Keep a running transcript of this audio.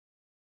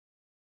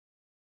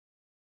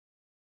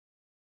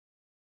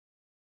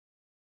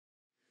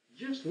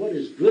just what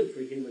is good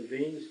for human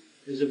beings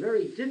is a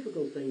very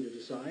difficult thing to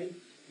decide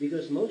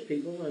because most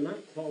people are not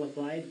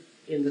qualified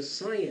in the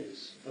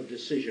science of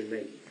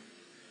decision-making.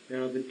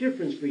 Now, the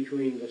difference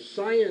between the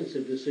science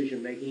of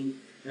decision-making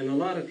and a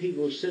lot of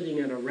people sitting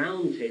at a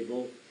round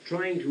table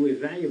trying to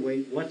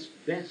evaluate what's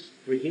best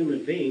for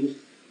human beings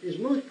is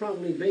most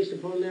probably based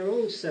upon their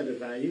own set of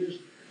values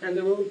and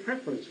their own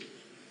preferences.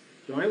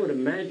 So I would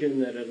imagine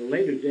that at a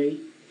later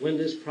date, when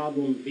this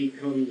problem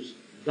becomes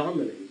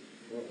dominant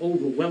or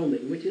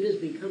overwhelming, which it is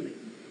becoming,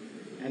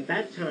 at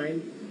that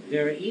time,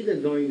 they're either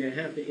going to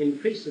have to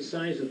increase the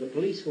size of the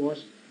police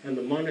force and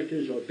the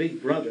monitors or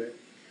Big Brother,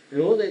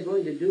 and all they're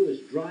going to do is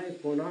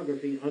drive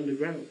pornography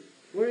underground,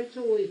 where it's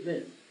always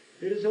been.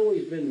 It has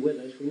always been with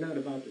us. We're not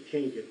about to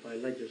change it by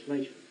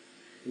legislation.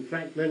 In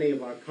fact, many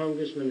of our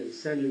congressmen and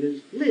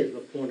senators live a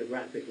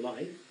pornographic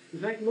life. In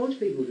fact, most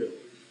people do.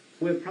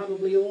 We're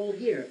probably all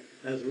here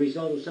as a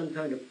result of some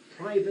kind of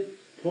private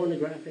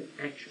pornographic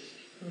action.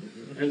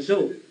 And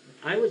so,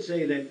 I would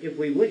say that if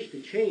we wish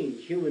to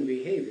change human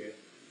behavior,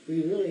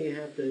 we really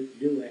have to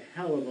do a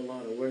hell of a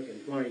lot of work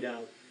and find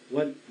out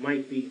what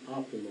might be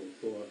optimal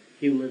for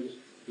humans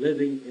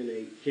living in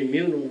a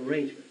communal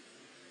arrangement.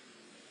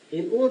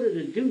 In order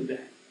to do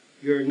that,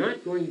 you're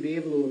not going to be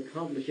able to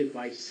accomplish it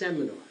by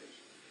seminars.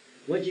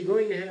 What you're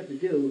going to have to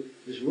do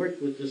is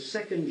work with the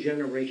second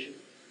generation,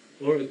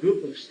 or a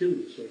group of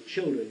students or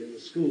children in the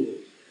schools,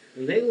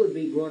 and they would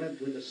be brought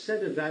up with a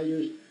set of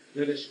values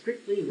that are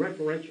strictly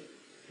referential,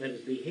 that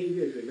is,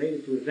 behaviors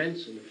related to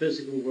events in the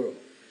physical world.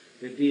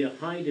 There'd be a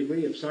high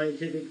degree of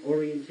scientific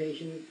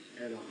orientation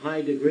and a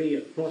high degree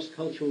of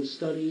cross-cultural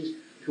studies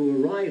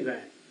to arrive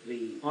at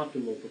the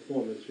optimal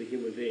performance for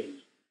human beings.